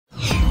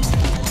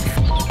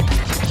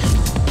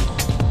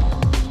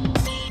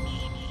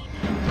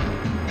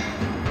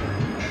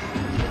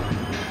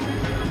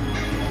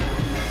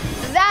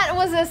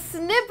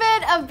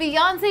snippet of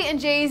Beyonce and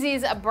Jay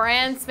Z's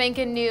brand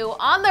spanking new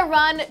On the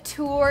Run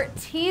tour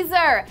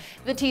teaser.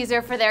 The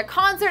teaser for their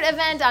concert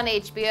event on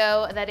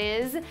HBO, that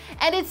is.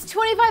 And it's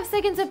 25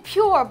 seconds of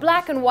pure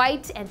black and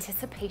white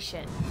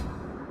anticipation.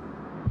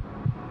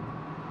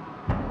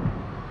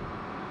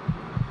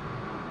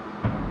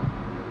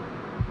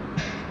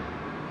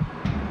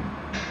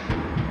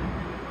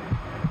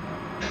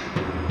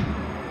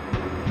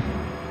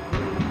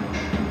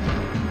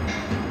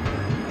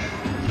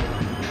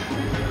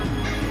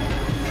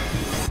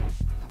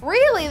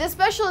 Really, the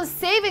special is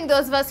saving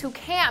those of us who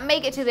can't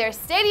make it to their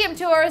stadium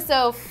tour,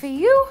 so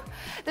phew.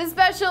 The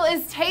special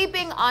is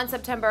taping on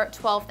September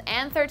 12th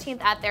and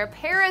 13th at their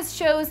Paris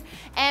shows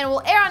and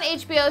will air on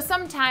HBO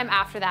sometime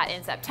after that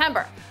in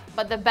September.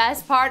 But the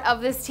best part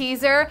of this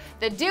teaser,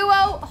 the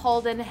duo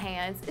holding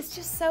hands. It's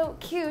just so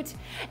cute.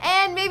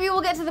 And maybe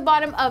we'll get to the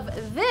bottom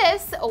of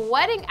this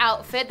wedding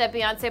outfit that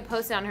Beyonce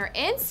posted on her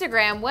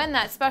Instagram when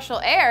that special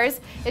airs.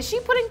 Is she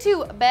putting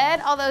to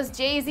bed all those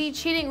Jay Z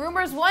cheating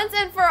rumors once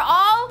and for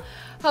all?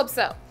 Hope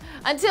so.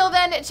 Until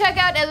then, check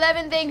out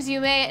 11 things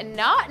you may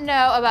not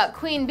know about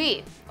Queen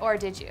Bee. Or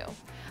did you?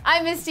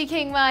 I'm Misty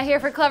Kingma here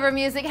for Clevver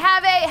Music.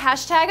 Have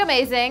a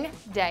 #amazing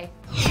day.